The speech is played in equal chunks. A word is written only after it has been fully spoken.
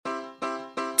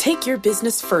Take your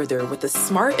business further with the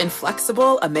smart and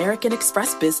flexible American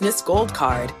Express Business Gold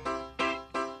Card.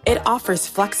 It offers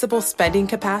flexible spending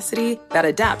capacity that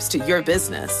adapts to your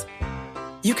business.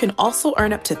 You can also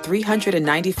earn up to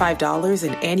 $395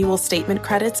 in annual statement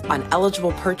credits on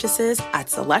eligible purchases at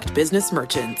select business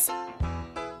merchants.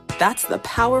 That's the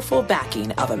powerful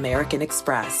backing of American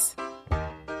Express.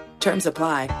 Terms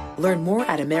apply. Learn more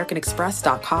at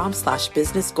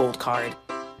americanexpress.com/business gold card.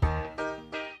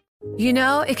 You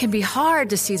know, it can be hard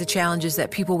to see the challenges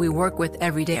that people we work with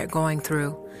every day are going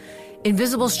through.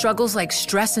 Invisible struggles like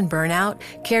stress and burnout,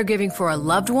 caregiving for a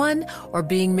loved one, or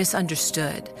being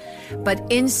misunderstood. But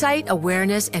insight,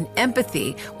 awareness, and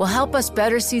empathy will help us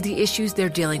better see the issues they're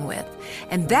dealing with.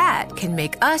 And that can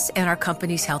make us and our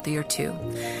companies healthier too.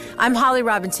 I'm Holly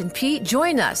Robinson Peete.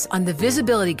 Join us on The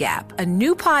Visibility Gap, a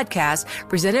new podcast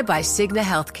presented by Cigna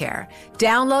Healthcare.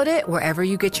 Download it wherever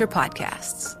you get your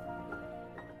podcasts.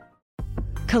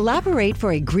 Collaborate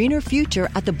for a greener future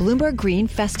at the Bloomberg Green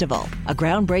Festival, a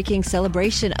groundbreaking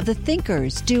celebration of the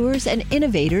thinkers, doers, and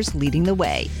innovators leading the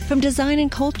way. From design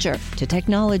and culture to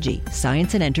technology,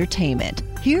 science, and entertainment.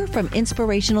 Hear from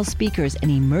inspirational speakers and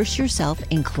immerse yourself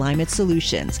in climate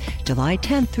solutions. July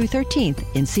 10th through 13th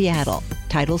in Seattle.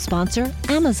 Title sponsor,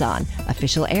 Amazon.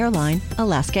 Official airline,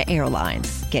 Alaska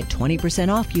Airlines. Get 20%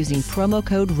 off using promo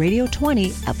code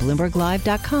radio20 at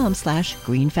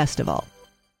BloombergLive.com/Green Festival.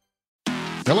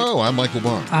 Hello, I'm Michael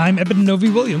Barr. I'm Eben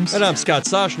Novi-Williams. And I'm Scott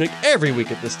Soshnick. Every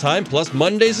week at this time, plus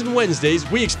Mondays and Wednesdays,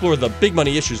 we explore the big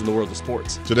money issues in the world of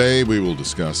sports. Today, we will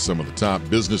discuss some of the top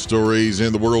business stories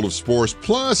in the world of sports,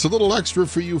 plus a little extra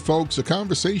for you folks, a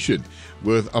conversation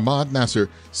with Ahmad Nasser,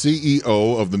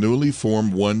 CEO of the newly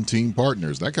formed One Team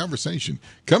Partners. That conversation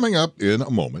coming up in a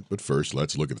moment. But first,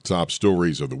 let's look at the top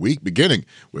stories of the week, beginning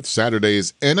with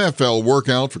Saturday's NFL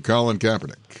workout for Colin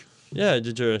Kaepernick. Yeah,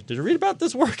 did you read about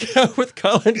this workout with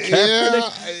Colin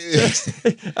Kaepernick?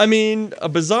 Yeah. I mean, a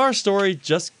bizarre story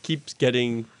just keeps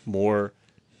getting more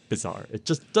bizarre. It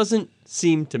just doesn't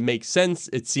seem to make sense.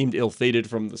 It seemed ill-fated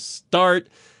from the start.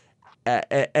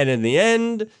 And in the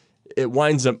end, it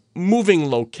winds up moving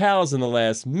locales in the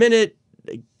last minute.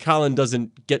 Colin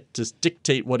doesn't get to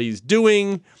dictate what he's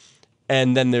doing.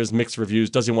 And then there's mixed reviews.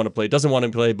 Does he want to play? Doesn't want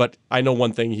to play. But I know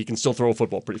one thing. He can still throw a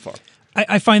football pretty far.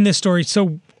 I find this story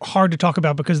so hard to talk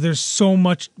about because there's so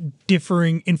much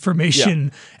differing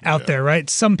information out there, right?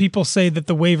 Some people say that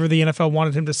the waiver the NFL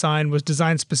wanted him to sign was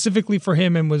designed specifically for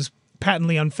him and was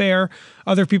patently unfair.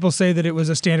 Other people say that it was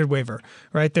a standard waiver,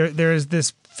 right? There is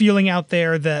this feeling out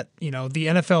there that, you know, the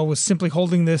NFL was simply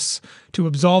holding this to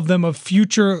absolve them of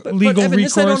future legal Evan,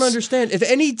 recourse. This I don't understand. If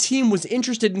any team was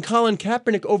interested in Colin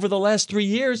Kaepernick over the last 3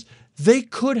 years, they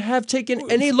could have taken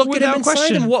any look at him and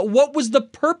signed him. What was the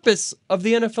purpose of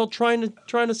the NFL trying to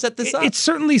set this up? It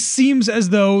certainly seems as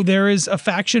though there is a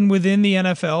faction within the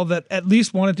NFL that at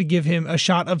least wanted to give him a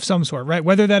shot of some sort, right?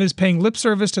 Whether that is paying lip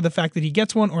service to the fact that he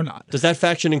gets one or not. Does that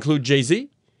faction include Jay-Z?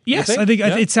 Yes, I think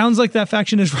it sounds like that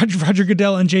faction is Roger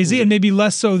Goodell and Jay-Z, and maybe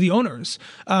less so the owners.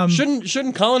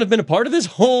 Shouldn't Colin have been a part of this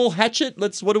whole hatchet?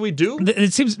 What do we do?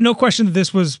 It seems no question that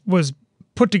this was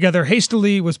put together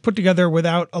hastily, was put together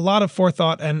without a lot of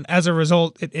forethought, and as a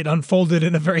result, it unfolded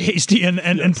in a very hasty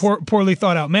and poorly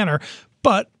thought out manner.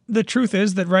 But the truth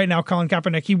is that right now, Colin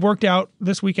Kaepernick, he worked out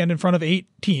this weekend in front of 8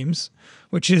 teams,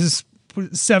 which is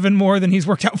 7 more than he's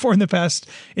worked out for in the past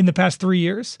 3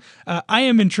 years. I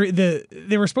am intrigued.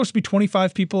 There were supposed to be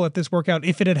 25 people at this workout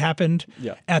if it had happened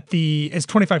at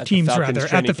 25 teams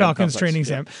rather at the Falcons training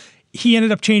camp. He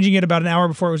ended up changing it about an hour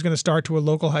before it was going to start to a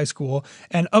local high school.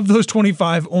 And of those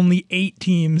 25, only 8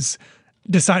 teams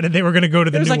decided they were going to go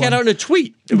to the new one. It was like out on a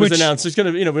tweet. It was announced. It's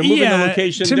going to, we're moving the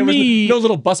location. There was no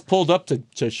little bus pulled up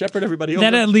to shepherd everybody over.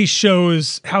 That at least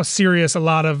shows how serious a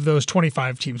lot of those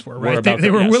 25 teams were, right?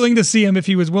 They were willing to see him if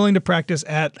he was willing to practice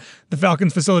at the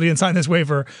Falcons facility and sign this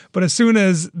waiver. But as soon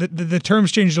as the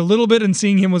terms changed a little bit and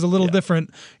seeing him was a little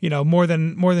different, more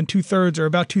than 2/3 or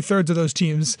about 2/3 of those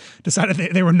teams decided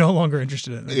they were no longer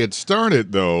interested in it. It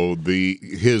started, though,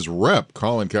 his rep,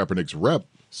 Colin Kaepernick's rep,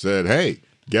 said, hey,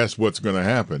 guess what's going to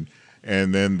happen?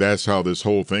 And then that's how this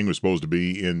whole thing was supposed to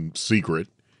be in a secret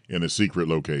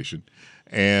location.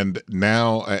 And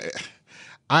now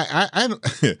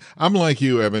I'm like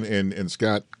you, Evan and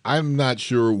Scott. I'm not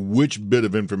sure which bit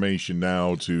of information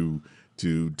now to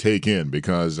take in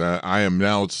because I am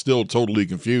now still totally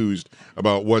confused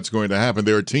about what's going to happen.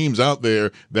 There are teams out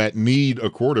there that need a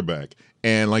quarterback.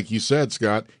 And like you said,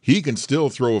 Scott, he can still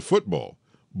throw a football.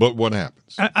 But what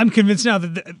happens? I'm convinced now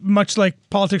that much like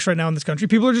politics right now in this country,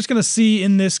 people are just going to see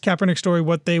in this Kaepernick story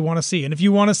what they want to see. And if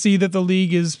you want to see that the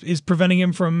league is preventing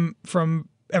him from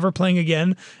ever playing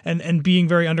again and being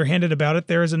very underhanded about it.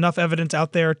 There is enough evidence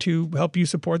out there to help you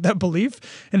support that belief.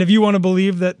 And if you want to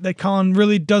believe that Colin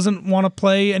really doesn't want to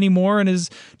play anymore and is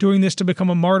doing this to become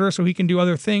a martyr so he can do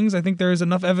other things, I think there is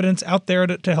enough evidence out there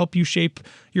to help you shape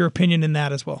your opinion in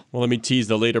that as well. Well, let me tease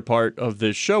the later part of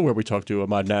this show where we talk to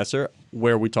Ahmad Nasser,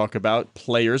 where we talk about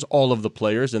players, all of the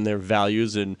players and their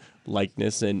values and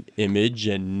likeness and image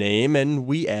and name. And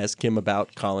we ask him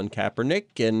about Colin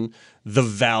Kaepernick and the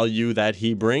value that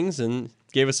he brings, and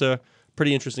gave us a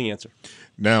pretty interesting answer.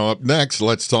 Now, up next,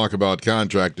 let's talk about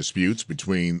contract disputes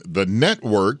between the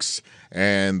networks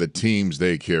and the teams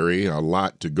they carry. A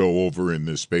lot to go over in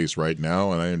this space right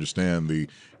now, and I understand the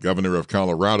governor of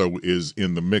Colorado is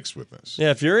in the mix with this.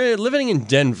 Yeah, if you're living in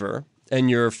Denver and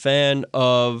you're a fan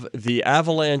of the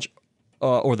Avalanche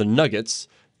or the Nuggets,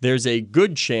 there's a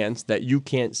good chance that you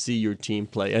can't see your team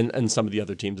play, and some of the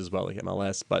other teams as well, like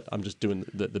MLS, but I'm just doing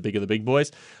the big of the big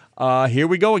boys. Here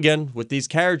we go again with these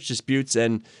carriage disputes,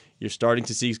 and you're starting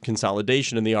to see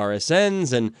consolidation in the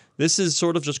RSNs, and this is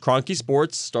sort of just Kroenke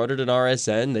Sports started an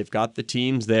RSN. They've got the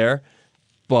teams there,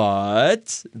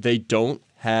 but they don't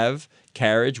have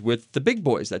carriage with the big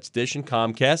boys. That's Dish and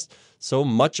Comcast. So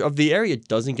much of the area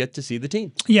doesn't get to see the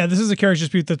team. Yeah, this is a carriage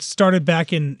dispute that started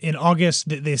back in August.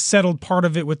 They settled part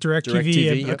of it with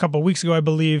DirecTV a couple of weeks ago, I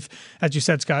believe. As you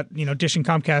said, Scott, Dish and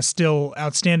Comcast still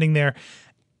outstanding there.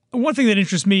 One thing that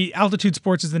interests me, Altitude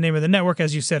Sports is the name of the network.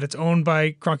 As you said, it's owned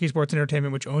by Kroenke Sports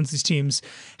Entertainment, which owns these teams.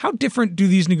 How different do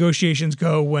these negotiations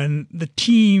go when the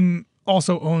team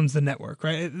also owns the network,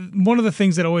 right? One of the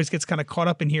things that always gets kind of caught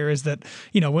up in here is that,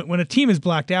 when a team is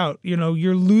blacked out, your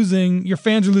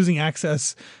fans are losing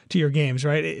access to your games,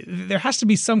 right? There has to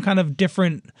be some kind of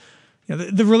different,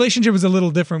 the relationship is a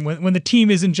little different when the team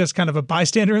isn't just kind of a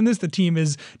bystander in this. The team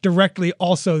is directly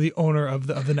also the owner of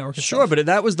the network itself. Sure, but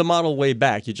that was the model way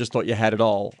back. You just thought you had it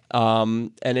all.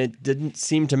 And it didn't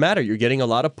seem to matter. You're getting a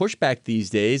lot of pushback these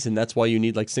days, and that's why you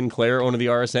need like Sinclair, owner of the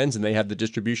RSNs, and they have the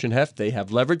distribution heft. They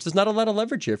have leverage. There's not a lot of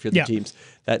leverage here for the teams.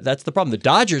 That's the problem. The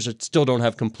Dodgers still don't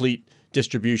have complete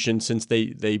distribution since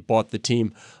they bought the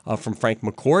team from Frank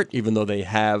McCourt, even though they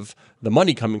have the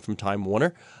money coming from Time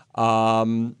Warner.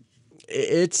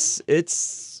 It's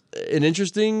an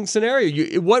interesting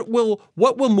scenario. What will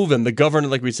move them? The governor,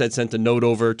 like we said, sent a note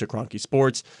over to Kroenke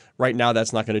Sports. Right now,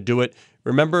 that's not going to do it.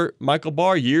 Remember Michael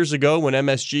Barr years ago when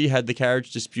MSG had the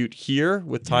carriage dispute here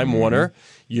with Time Warner?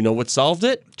 You know what solved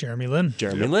it? Jeremy Lin.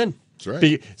 That's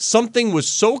right. Something was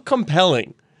so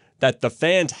compelling that the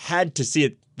fans had to see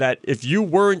it, that if you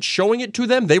weren't showing it to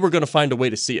them, they were going to find a way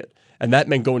to see it. And that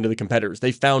meant going to the competitors.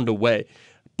 They found a way.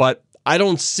 But I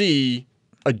don't see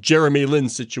a Jeremy Lin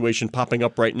situation popping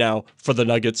up right now for the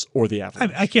Nuggets or the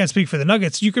Avalanche. I can't speak for the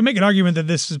Nuggets. You could make an argument that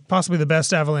this is possibly the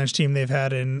best Avalanche team they've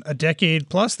had in a decade.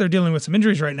 Plus, they're dealing with some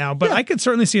injuries right now. But I could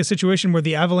certainly see a situation where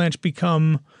the Avalanche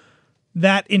become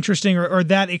that interesting or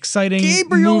that exciting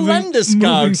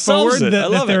moving forward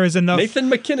that there is enough Nathan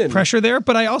McKinnon pressure there.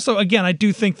 But I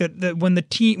do think that when the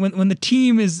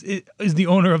team is the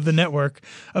owner of the network,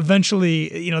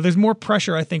 eventually there's more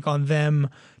pressure, I think, on them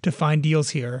to find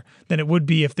deals here than it would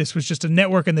be if this was just a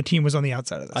network and the team was on the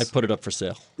outside of this. I put it up for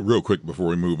sale. Real quick before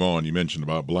we move on, you mentioned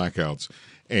about blackouts.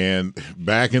 And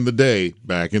back in the day,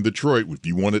 back in Detroit, if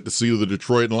you wanted to see the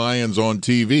Detroit Lions on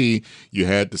TV, you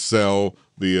had to sell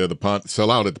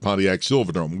out at the Pontiac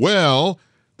Silverdome. Well,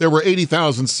 there were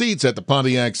 80,000 seats at the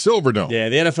Pontiac Silverdome. Yeah,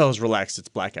 the NFL has relaxed its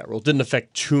blackout rule. It didn't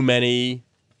affect too many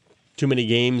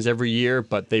games every year,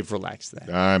 but they've relaxed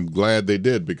that. I'm glad they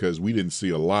did because we didn't see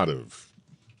a lot of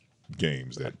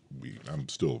games that I'm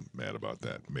still mad about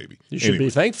that, maybe. You should be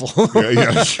thankful.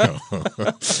 Sure.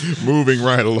 Moving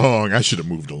right along. I should have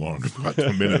moved along about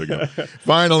a minute ago.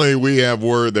 Finally, we have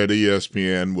word that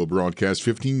ESPN will broadcast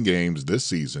 15 games this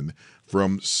season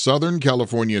from Southern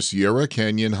California Sierra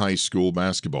Canyon High School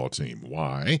basketball team.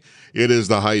 Why? It is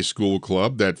the high school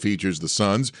club that features the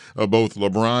sons of both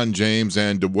LeBron James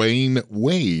and Dwayne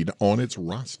Wade on its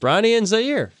roster. Bronny and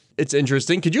Zaire. It's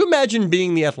interesting. Could you imagine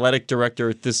being the athletic director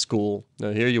at this school?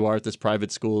 Now, here you are at this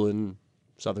private school in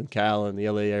Southern Cal in the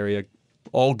LA area.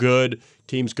 All good,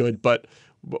 team's good, but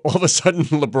all of a sudden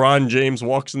LeBron James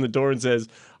walks in the door and says,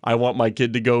 I want my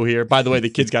kid to go here. By the way, the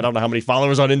kid's got I don't know how many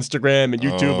followers on Instagram and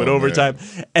YouTube and Overtime.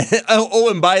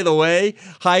 And by the way,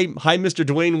 hi, Mr.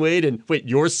 Dwayne Wade. And wait,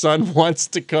 your son wants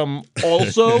to come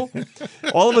also?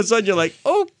 All of a sudden you're like,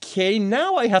 okay,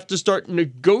 now I have to start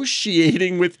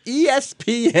negotiating with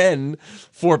ESPN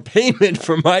for payment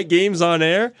for my games on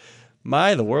air.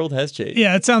 The world has changed.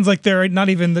 Yeah, it sounds like they're not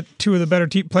even the two of the better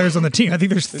players on the team. I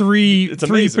think there's three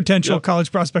potential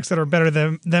college prospects that are better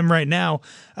than them right now.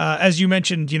 As you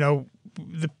mentioned,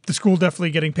 the school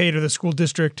definitely getting paid, or the school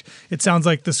district. It sounds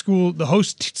like the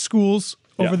host schools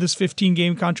over this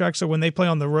 15-game contract. So when they play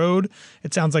on the road,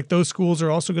 it sounds like those schools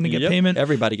are also going to get payment.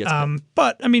 Everybody gets paid.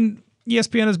 But I mean,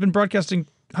 ESPN has been broadcasting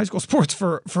high school sports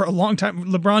for a long time.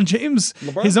 LeBron James,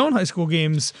 his own high school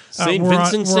games were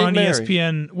on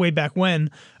ESPN way back when.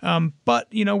 But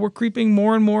we're creeping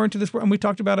more and more into this, and we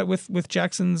talked about it with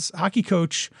Jackson's hockey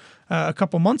coach a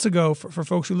couple months ago for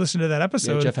folks who listened to that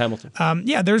episode. Jeff Hamilton.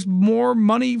 There's more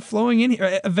money flowing in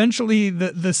here. Eventually,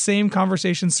 the same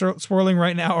conversation swirling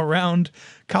right now around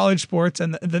college sports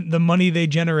and the money they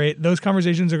generate, those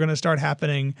conversations are going to start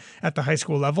happening at the high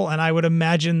school level. And I would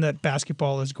imagine that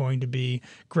basketball is going to be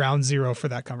ground zero for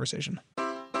that conversation.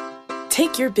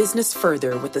 Take your business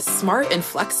further with the smart and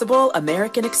flexible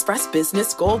American Express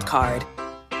Business Gold Card.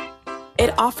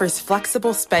 It offers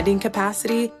flexible spending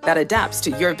capacity that adapts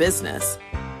to your business.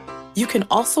 You can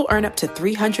also earn up to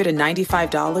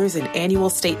 $395 in annual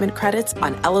statement credits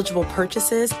on eligible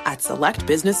purchases at select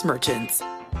business merchants.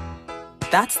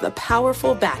 That's the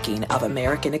powerful backing of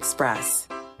American Express.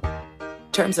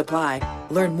 Terms apply.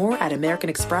 Learn more at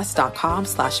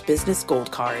americanexpress.com/business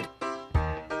gold card.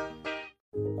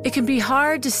 It can be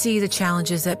hard to see the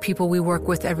challenges that people we work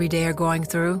with every day are going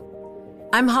through.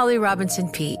 I'm Holly Robinson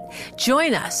Pete.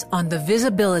 Join us on The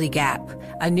Visibility Gap,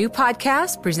 a new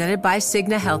podcast presented by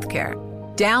Cigna Healthcare.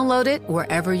 Download it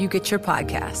wherever you get your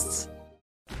podcasts.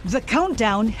 The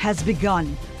countdown has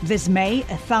begun. This May,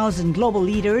 1,000 global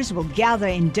leaders will gather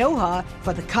in Doha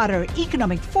for the Qatar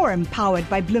Economic Forum powered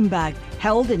by Bloomberg,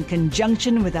 held in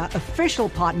conjunction with our official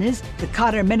partners, the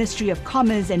Qatar Ministry of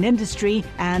Commerce and Industry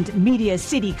and Media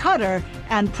City Qatar,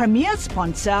 and premier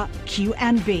sponsor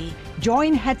QNB.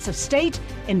 Join heads of state,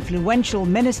 influential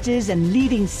ministers, and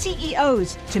leading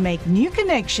CEOs to make new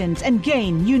connections and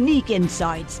gain unique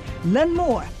insights. Learn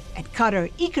more at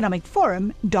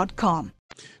QatarEconomicForum.com.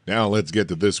 Now let's get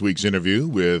to this week's interview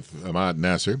with Ahmad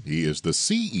Nasser. He is the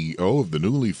CEO of the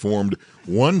newly formed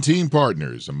One Team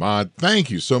Partners. Ahmad, thank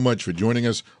you so much for joining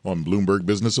us on Bloomberg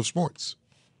Business of Sports.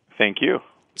 Thank you.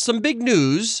 Some big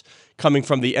news coming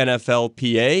from the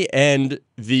NFLPA and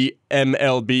the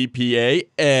MLBPA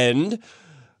and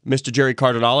Mr. Jerry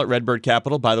Cardinale at Redbird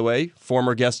Capital, by the way,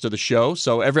 former guest of the show.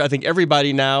 So I think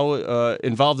everybody now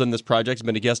involved in this project has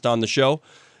been a guest on the show.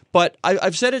 But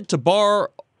I've said it to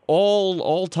bar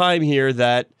all time here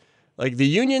that like the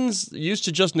unions used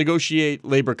to just negotiate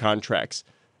labor contracts.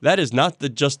 That is not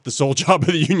just the sole job of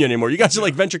the union anymore. You guys are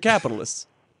like venture capitalists.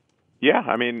 Yeah,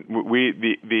 I mean,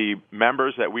 the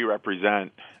members that we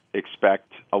represent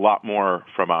expect a lot more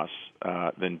from us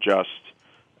than just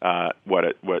what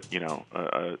a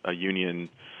union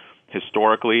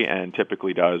historically and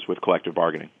typically does with collective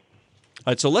bargaining.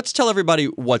 All right, so let's tell everybody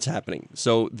what's happening.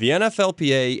 So the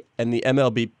NFLPA and the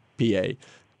MLBPA,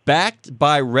 backed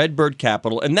by Redbird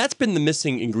Capital, and that's been the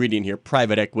missing ingredient here,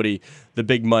 private equity, the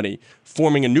big money,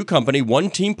 forming a new company,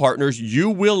 One Team Partners. You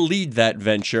will lead that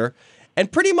venture.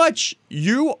 And pretty much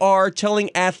you are telling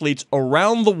athletes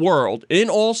around the world in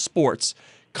all sports,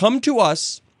 come to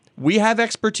us, we have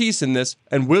expertise in this,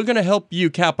 and we're going to help you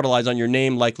capitalize on your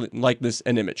name, likeness,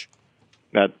 and image.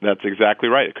 That's exactly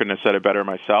right. I couldn't have said it better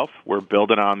myself. We're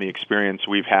building on the experience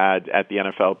we've had at the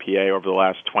NFLPA over the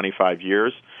last 25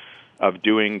 years of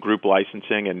doing group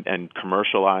licensing and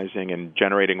commercializing and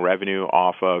generating revenue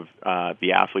off of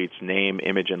the athlete's name,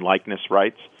 image, and likeness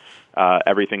rights.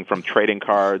 Everything from trading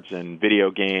cards and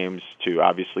video games to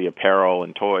obviously apparel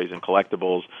and toys and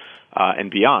collectibles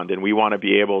and beyond. And we want to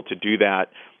be able to do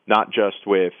that not just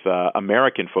with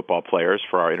American football players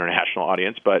for our international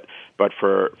audience, but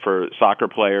for soccer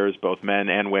players, both men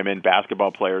and women,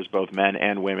 basketball players, both men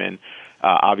and women,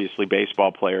 obviously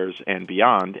baseball players and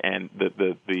beyond. And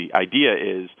the idea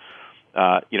is,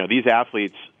 these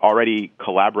athletes already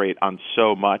collaborate on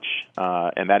so much,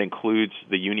 and that includes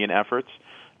the union efforts.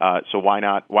 So why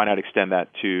not extend that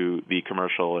to the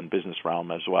commercial and business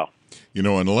realm as well?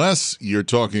 Unless you're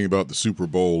talking about the Super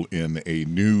Bowl in a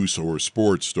news or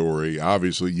sports story,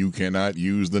 obviously you cannot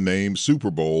use the name Super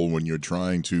Bowl when you're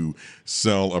trying to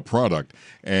sell a product.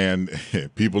 And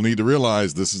people need to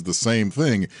realize this is the same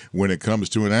thing when it comes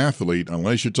to an athlete.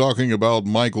 Unless you're talking about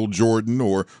Michael Jordan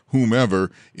or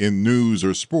whomever in news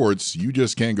or sports, you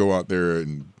just can't go out there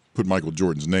and put Michael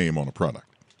Jordan's name on a product.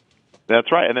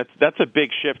 That's right, and that's a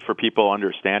big shift for people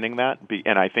understanding that.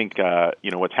 And I think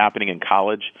what's happening in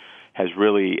college has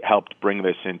really helped bring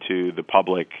this into the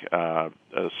public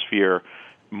sphere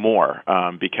more,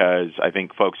 because I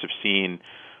think folks have seen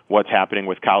what's happening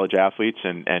with college athletes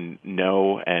and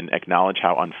know and acknowledge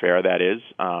how unfair that is,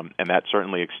 and that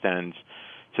certainly extends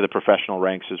to the professional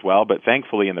ranks as well. But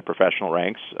thankfully, in the professional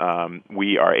ranks,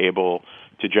 we are able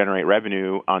to generate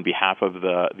revenue on behalf of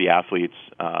the athletes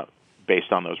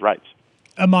based on those rights.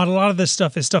 Ahmad, a lot of this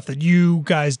stuff is stuff that you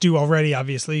guys do already,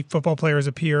 obviously. Football players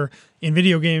appear in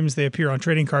video games. They appear on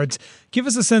trading cards. Give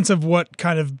us a sense of what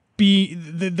kind of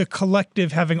the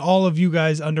collective, having all of you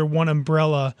guys under one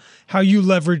umbrella, how you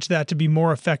leverage that to be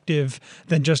more effective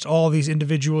than just all these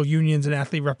individual unions and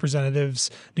athlete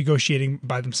representatives negotiating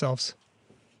by themselves.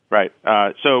 Right.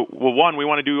 So, one, we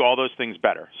want to do all those things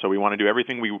better. So we want to do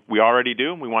everything we already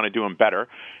do, and we want to do them better.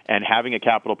 And having a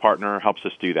capital partner helps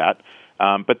us do that.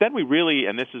 But then we really,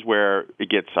 and this is where it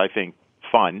gets, I think,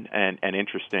 fun and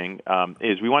interesting,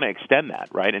 is we want to extend that,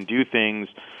 right, and do things.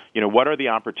 What are the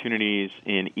opportunities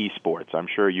in esports? I'm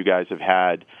sure you guys have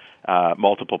had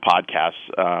multiple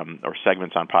podcasts or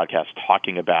segments on podcasts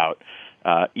talking about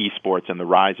esports and the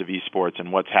rise of esports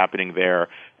and what's happening there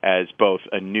as both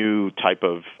a new type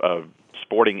of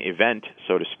sporting event,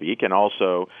 so to speak, and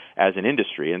also as an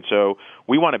industry. And so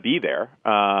we want to be there,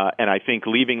 and I think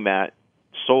leaving that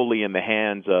solely in the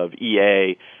hands of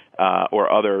EA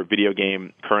or other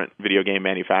current video game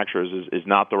manufacturers is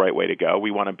not the right way to go.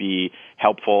 We want to be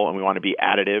helpful, and we want to be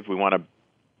additive. We want to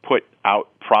put out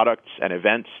products and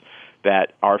events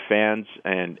that our fans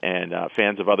and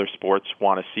fans of other sports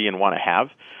want to see and want to have.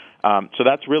 So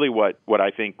that's really what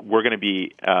I think we're going to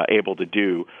be able to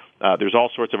do. There's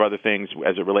all sorts of other things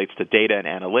as it relates to data and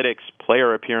analytics,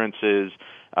 player appearances,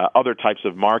 other types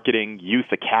of marketing,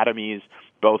 youth academies,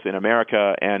 both in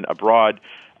America and abroad.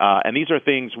 And these are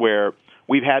things where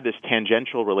we've had this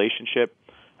tangential relationship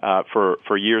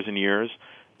for years and years,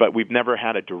 but we've never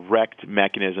had a direct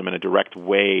mechanism and a direct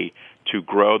way to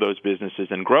grow those businesses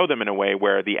and grow them in a way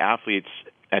where the athletes,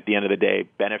 at the end of the day,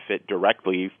 benefit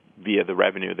directly via the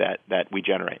revenue that we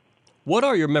generate. What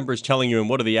are your members telling you, and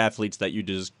what are the athletes that you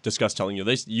discussed telling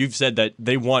you? You've said that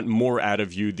they want more out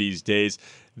of you these days.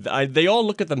 They all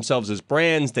look at themselves as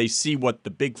brands. They see what the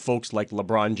big folks like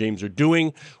LeBron James are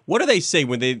doing. What do they say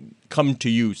when they come to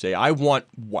you, say, I want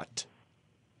what?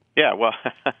 Yeah, well,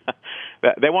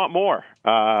 they want more.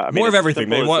 More of everything.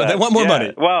 They want more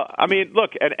money. Well, I mean,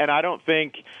 look, and I don't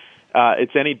think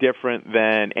it's any different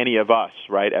than any of us,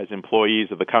 right, as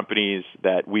employees of the companies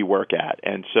that we work at.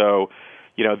 And so,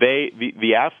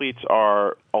 the athletes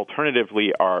are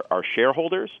alternatively our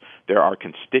shareholders, they're our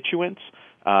constituents,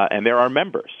 and they're our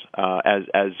members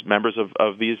as members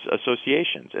of these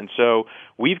associations. And so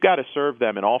we've got to serve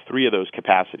them in all three of those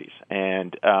capacities.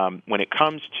 And when it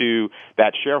comes to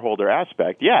that shareholder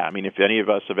aspect, yeah, I mean, if any of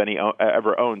us have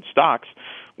ever owned stocks,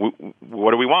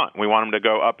 what do we want? We want them to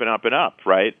go up and up and up,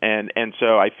 right? And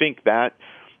so I think that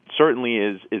certainly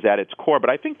is at its core, but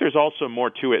I think there's also more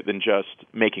to it than just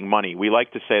making money. We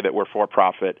like to say that we're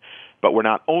for-profit, but we're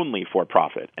not only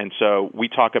for-profit. And so we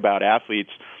talk about athletes,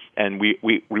 and we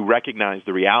recognize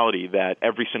the reality that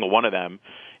every single one of them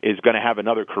is going to have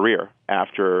another career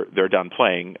after they're done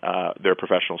playing their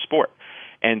professional sport.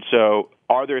 And so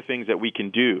are there things that we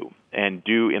can do in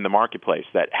the marketplace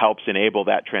that helps enable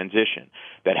that transition,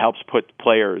 that helps put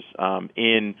players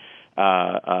in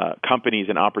companies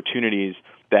and opportunities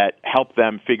that help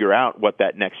them figure out what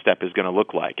that next step is going to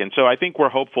look like? And so I think we're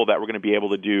hopeful that we're going to be able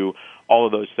to do all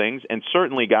of those things. And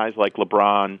certainly guys like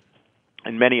LeBron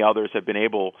and many others have been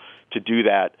able to do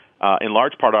that in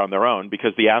large part on their own,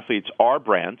 because the athletes are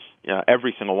brands,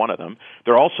 every single one of them.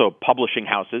 They're also publishing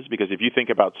houses, because if you think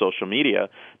about social media,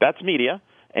 that's media,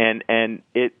 and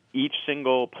each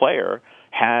single player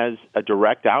has a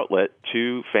direct outlet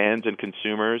to fans and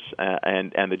consumers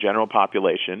and the general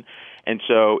population. And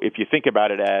so if you think about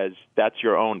it as that's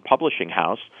your own publishing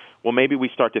house, well, maybe we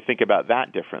start to think about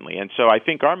that differently. And so I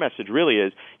think our message really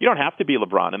is you don't have to be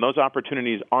LeBron, and those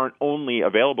opportunities aren't only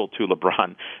available to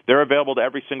LeBron. They're available to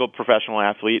every single professional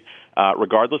athlete,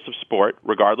 regardless of sport,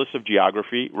 regardless of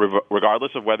geography,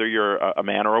 regardless of whether you're a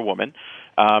man or a woman.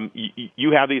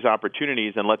 You have these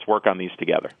opportunities, and let's work on these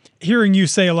together. Hearing you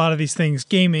say a lot of these things,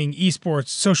 gaming, esports,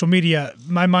 social media,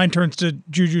 my mind turns to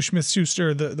Juju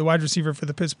Smith-Schuster, the wide receiver for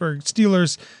the Pittsburgh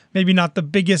Steelers. Maybe not the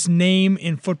biggest name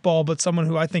in football, but someone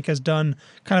who I think has done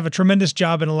kind of a tremendous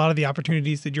job in a lot of the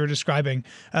opportunities that you're describing.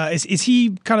 Is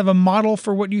he kind of a model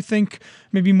for what you think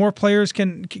maybe more players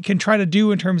can try to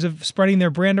do in terms of spreading their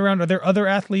brand around? Are there other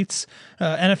athletes,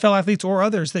 NFL athletes or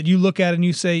others, that you look at and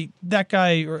you say, that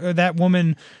guy or that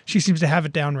woman, she seems to have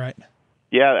it down right?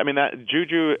 Yeah, I mean,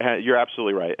 Juju, you're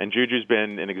absolutely right. And Juju's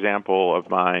been an example of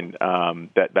mine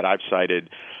that I've cited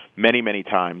many, many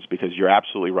times, because you're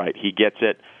absolutely right. He gets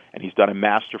it, and he's done a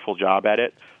masterful job at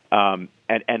it.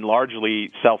 and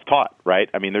largely self-taught, right?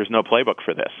 I mean, there's no playbook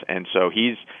for this, and so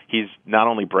he's not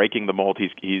only breaking the mold,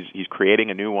 he's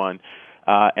creating a new one.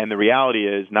 And the reality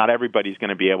is, not everybody's going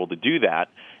to be able to do that,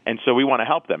 and so we want to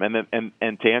help them. And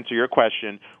to answer your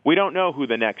question, we don't know who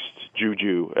the next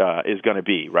Juju is going to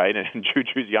be, right? And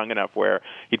Juju's young enough where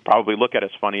he'd probably look at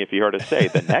us funny if he heard us say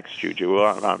the next Juju.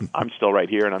 Well, I'm still right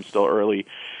here, and I'm still early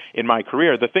in my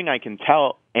career. The thing I can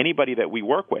tell anybody that we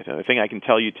work with, and the thing I can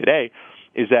tell you today,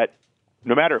 is that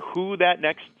no matter who that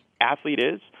next athlete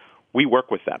is, we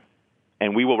work with them,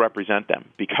 and we will represent them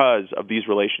because of these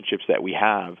relationships that we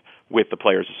have with the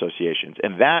players' associations.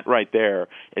 And that right there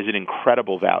is an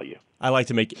incredible value. I like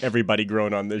to make everybody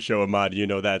grown on this show, Ahmad. You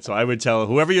know that. So I would tell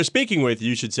whoever you're speaking with,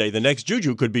 you should say the next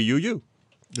Juju could be you.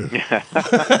 Yeah,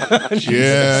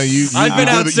 I've been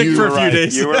out sick for a few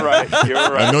days. You were right.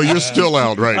 I know you're still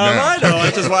out right now. I know.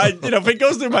 That's just why, if it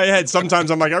goes through my head,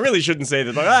 sometimes I'm like, I really shouldn't say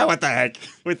this. Like, what the heck?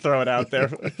 We throw it out there.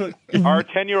 Our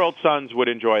 10-year-old sons would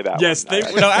enjoy that. Yes,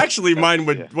 one. actually, mine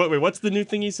would. Yeah. Wait, what's the new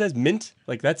thing he says? Mint?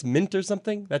 Like that's mint or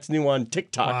something? That's new on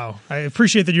TikTok. Wow, I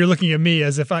appreciate that you're looking at me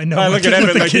as if I know what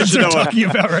the kids are talking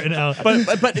about right now.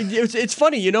 But it's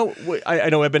funny, I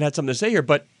know Eben had something to say here,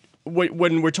 but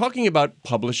when we're talking about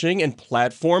publishing and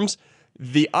platforms,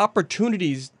 the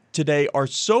opportunities today are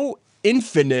so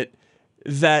infinite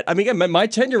that, I mean, my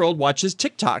 10-year-old watches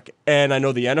TikTok, and I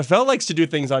know the NFL likes to do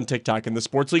things on TikTok, and the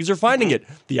sports leagues are finding it.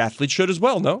 The athletes should as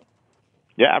well, no?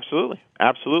 Yeah, absolutely.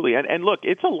 Absolutely. And look,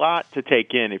 it's a lot to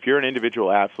take in if you're an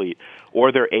individual athlete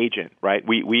or their agent, right?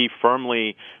 We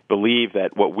firmly believe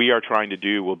that what we are trying to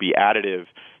do will be additive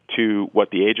to what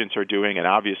the agents are doing, and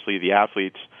obviously the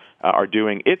athletes are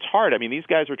doing. It's hard. I mean, these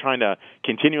guys are trying to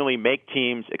continually make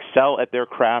teams excel at their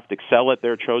craft, excel at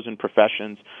their chosen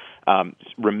professions,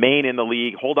 remain in the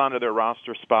league, hold on to their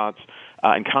roster spots,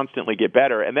 and constantly get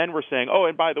better. And then we're saying, oh,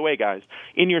 and by the way, guys,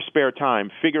 in your spare time,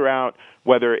 figure out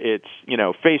whether it's,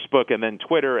 Facebook and then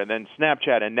Twitter and then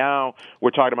Snapchat, and now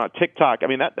we're talking about TikTok. I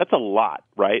mean, that's a lot,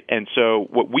 right? And so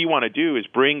what we want to do is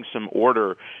bring some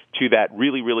order to that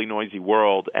really, really noisy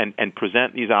world and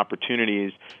present these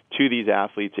opportunities to these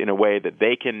athletes in a way that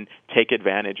they can take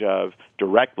advantage of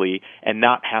directly and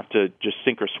not have to just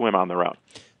sink or swim on their own.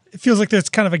 It feels like there's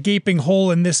kind of a gaping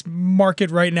hole in this market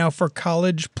right now for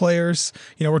college players.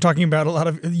 We're talking about a lot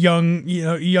of young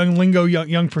lingo,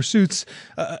 young pursuits.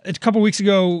 A couple weeks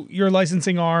ago, your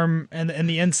licensing arm and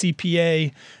the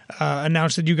NCPA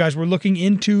announced that you guys were looking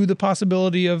into the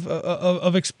possibility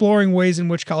of exploring ways in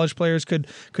which college players could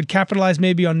capitalize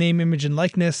maybe on name, image, and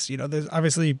likeness. There's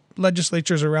obviously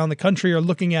legislatures around the country are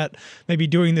looking at maybe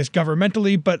doing this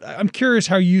governmentally, but I'm curious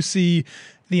how you see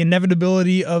the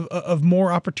inevitability of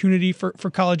more opportunity for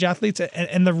college athletes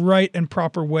and the right and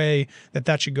proper way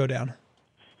that should go down.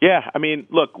 Yeah, I mean,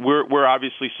 look, we're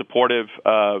obviously supportive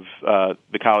of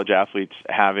the college athletes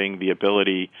having the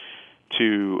ability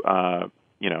to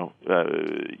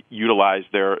utilize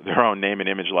their own name and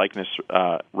image likeness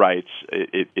rights.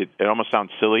 It almost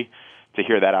sounds silly to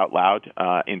hear that out loud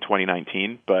in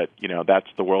 2019, but that's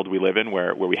the world we live in,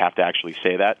 where we have to actually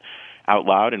say that out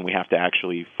loud, and we have to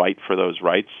actually fight for those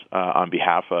rights on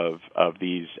behalf of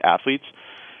these athletes.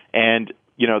 And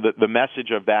the message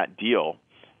of that deal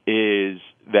is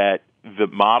that the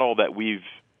model that we've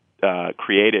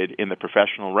created in the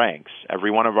professional ranks,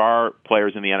 every one of our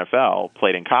players in the NFL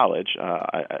played in college,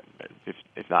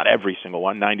 if not every single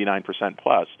one, 99%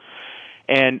 plus.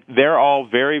 And they're all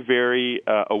very, very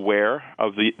aware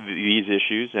of these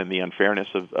issues and the unfairness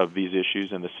of these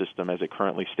issues in the system as it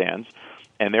currently stands.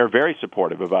 And they're very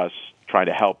supportive of us trying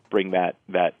to help bring that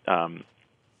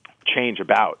change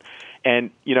about.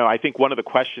 And, I think one of the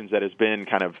questions that has been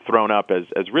kind of thrown up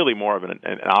as really more of an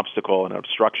obstacle and an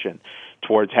obstruction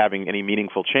towards having any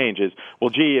meaningful change is,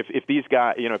 well, gee, if these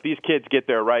guys, if these kids get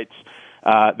their rights,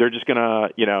 they're just going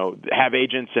to, have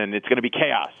agents and it's going to be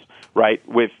chaos, right?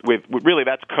 With really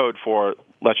that's code for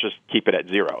let's just keep it at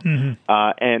zero.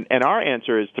 Mm-hmm. And our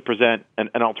answer is to present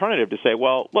an alternative to say,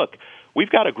 well, look, we've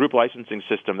got a group licensing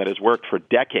system that has worked for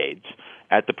decades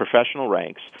at the professional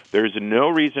ranks. There's no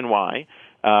reason why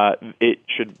it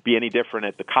should be any different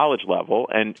at the college level.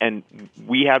 And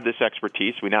we have this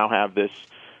expertise. We now have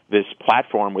this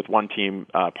platform with One Team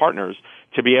partners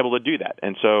to be able to do that.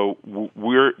 And so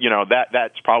we're,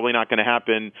 that's probably not going to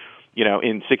happen,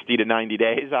 in 60 to 90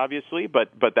 days, obviously,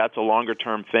 but that's a longer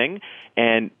term thing.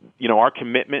 And, our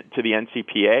commitment to the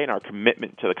NCPA and our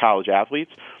commitment to the college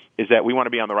athletes is that we want to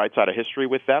be on the right side of history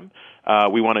with them.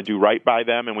 We want to do right by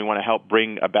them, and we want to help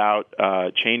bring about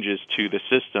changes to the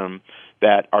system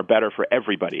that are better for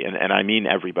everybody. And I mean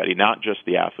everybody, not just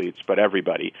the athletes, but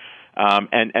everybody.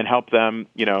 and help them,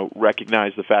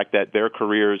 recognize the fact that their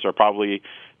careers are probably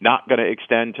not going to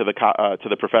extend to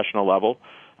the professional level,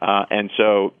 and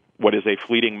so what is a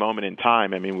fleeting moment in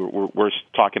time. I mean, we're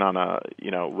talking on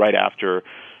right after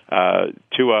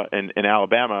Tua in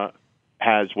Alabama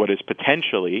has what is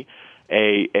potentially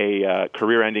a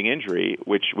career-ending injury,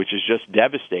 which is just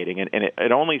devastating, and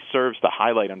it only serves to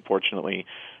highlight, unfortunately,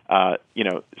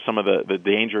 some of the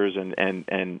dangers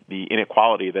and the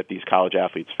inequality that these college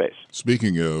athletes face.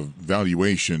 Speaking of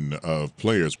valuation of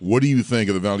players, what do you think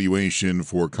of the valuation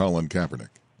for Colin Kaepernick?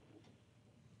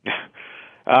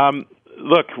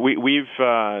 Look, we've.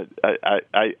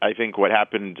 I think what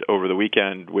happened over the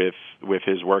weekend with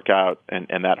his workout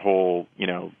and that whole,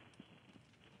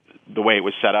 the way it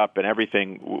was set up and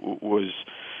everything was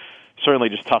certainly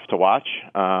just tough to watch.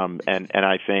 And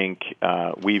I think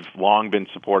we've long been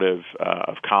supportive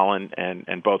of Colin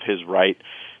and both his right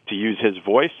to use his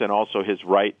voice and also his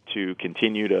right to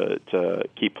continue to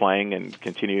keep playing and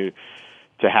continue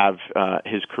to have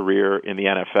his career in the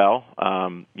NFL.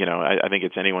 I think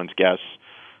it's anyone's guess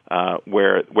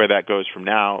where that goes from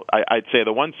now. I'd say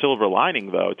the one silver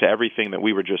lining, though, to everything that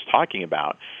we were just talking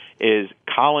about is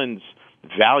Colin's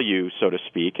value, so to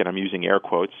speak, and I'm using air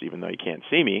quotes even though you can't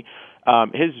see me,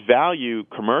 his value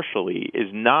commercially is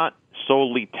not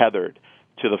solely tethered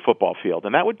to the football field.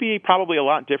 And that would be probably a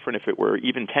lot different if it were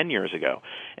even 10 years ago.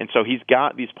 And so he's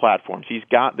got these platforms. He's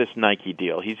got this Nike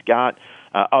deal. He's got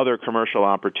other commercial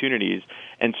opportunities.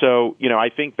 And so, I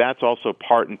think that's also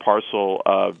part and parcel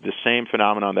of the same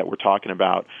phenomenon that we're talking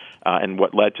about and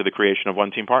what led to the creation of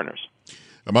One Team Partners.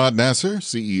 Ahmad Nasser,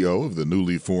 CEO of the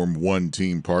newly formed One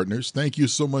Team Partners, thank you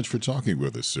so much for talking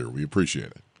with us, sir. We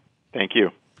appreciate it. Thank you.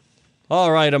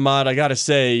 All right, Ahmad, I got to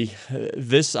say,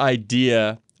 this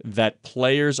idea that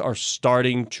players are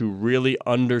starting to really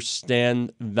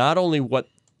understand not only what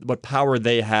power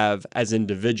they have as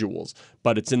individuals,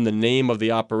 but it's in the name of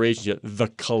the operation, the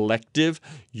collective.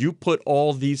 You put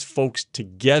all these folks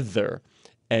together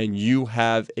and you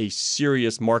have a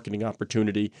serious marketing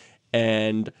opportunity.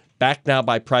 And backed now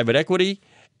by private equity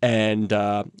and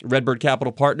Redbird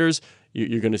Capital Partners,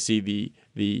 you're going to see the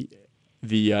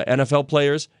NFL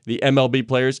players, the MLB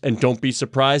players, and don't be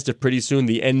surprised if pretty soon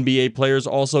the NBA players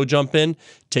also jump in,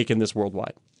 taking this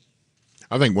worldwide.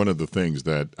 I think one of the things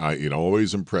that it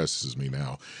always impresses me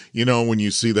now, when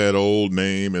you see that old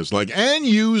name, it's like, and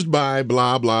used by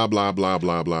blah, blah, blah, blah,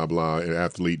 blah, blah, blah,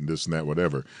 athlete and this and that,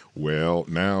 whatever. Well,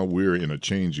 now we're in a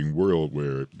changing world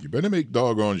where you better make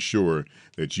doggone sure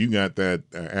that you got that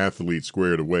athlete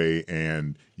squared away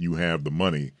and you have the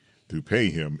money to pay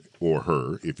him or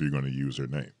her if you're going to use her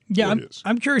name. Yeah,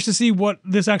 I'm curious to see what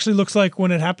this actually looks like when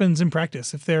it happens in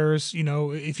practice. If there's,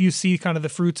 if you see kind of the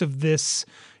fruits of this,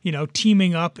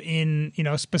 teaming up in,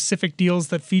 specific deals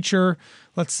that feature,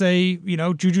 let's say,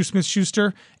 Juju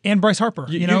Smith-Schuster and Bryce Harper.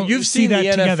 You've seen the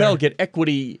NFL together get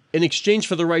equity in exchange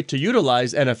for the right to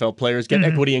utilize NFL players, get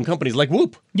equity in companies like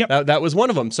Whoop. Yep. That was one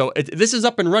of them. So this is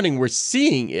up and running. We're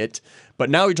seeing it. But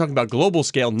now you're talking about global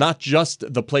scale, not just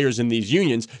the players in these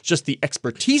unions, just the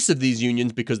expertise of these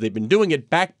unions because they've been doing it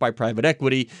backed by private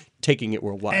equity, taking it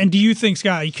worldwide. And do you think,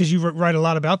 Scott, because you write a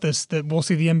lot about this, that we'll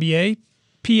see the NBA,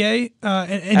 PA, and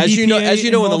NBPA as you know,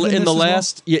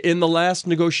 in the last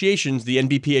negotiations, the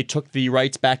NBPA took the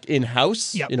rights back in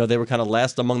house. Yep. They were kind of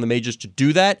last among the majors to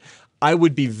do that. I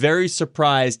would be very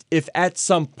surprised if at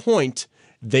some point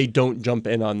they don't jump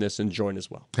in on this and join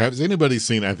as well. Has anybody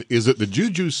seen? Is it the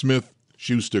Juju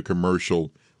Smith-Schuster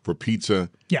commercial for pizza?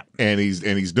 Yeah, and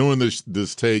he's doing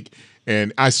this take.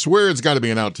 And I swear it's got to be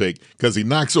an outtake because he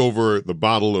knocks over the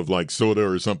bottle of like soda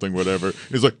or something, whatever.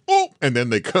 He's like, oh, and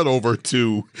then they cut over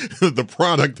to the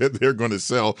product that they're going to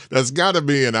sell. That's got to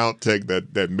be an outtake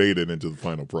that made it into the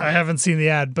final product. I haven't seen the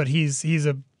ad, but he's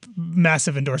a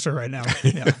massive endorser right now.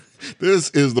 Yeah. This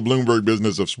is the Bloomberg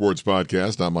Business of Sports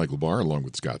podcast. I'm Michael Barr, along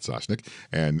with Scott Soshnick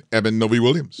and Eben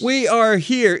Novy-Williams. We are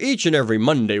here each and every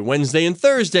Monday, Wednesday, and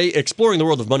Thursday exploring the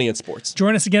world of money and sports.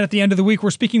 Join us again at the end of the week.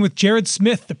 We're speaking with Jared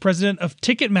Smith, the president of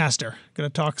Ticketmaster. Going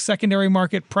to talk secondary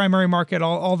market, primary market,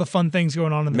 all the fun things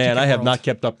going on in the ticket I have world. not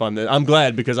kept up on this. I'm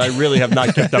glad because I really have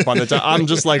not kept up on the time. I'm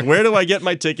just like, where do I get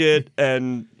my ticket?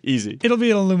 And easy. It'll be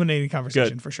an illuminating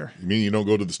conversation for sure. You mean you don't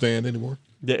go to the stand anymore?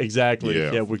 Yeah, exactly.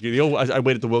 Yeah, I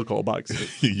wait at the will call box.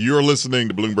 You're listening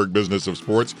to Bloomberg Business of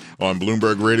Sports on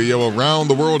Bloomberg Radio around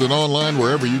the world and online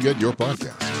wherever you get your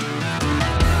podcasts.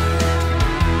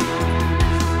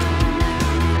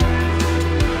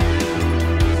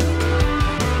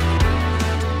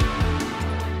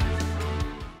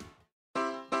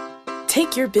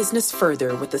 Take your business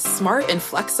further with the smart and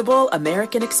flexible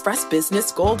American Express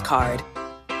Business Gold Card.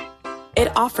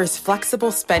 It offers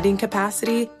flexible spending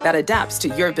capacity that adapts to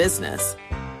your business.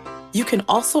 You can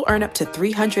also earn up to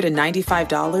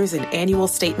 $395 in annual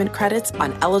statement credits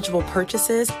on eligible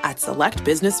purchases at select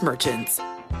business merchants.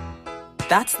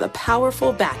 That's the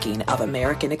powerful backing of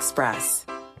American Express.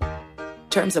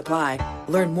 Terms apply.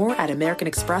 Learn more at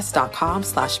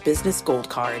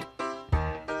americanexpress.com/businessgoldcard.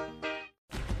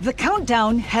 The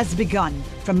countdown has begun.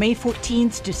 From May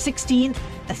 14th to 16th,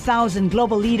 1,000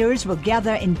 global leaders will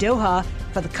gather in Doha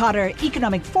for the Qatar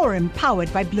Economic Forum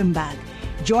powered by Bloomberg.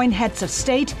 Join heads of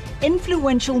state,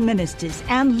 influential ministers,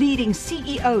 and leading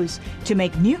CEOs to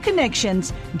make new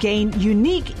connections, gain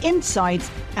unique insights,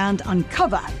 and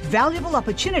uncover valuable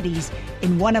opportunities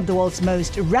in one of the world's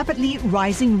most rapidly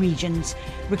rising regions.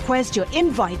 Request your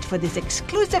invite for this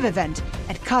exclusive event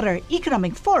at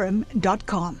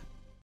QatarEconomicForum.com.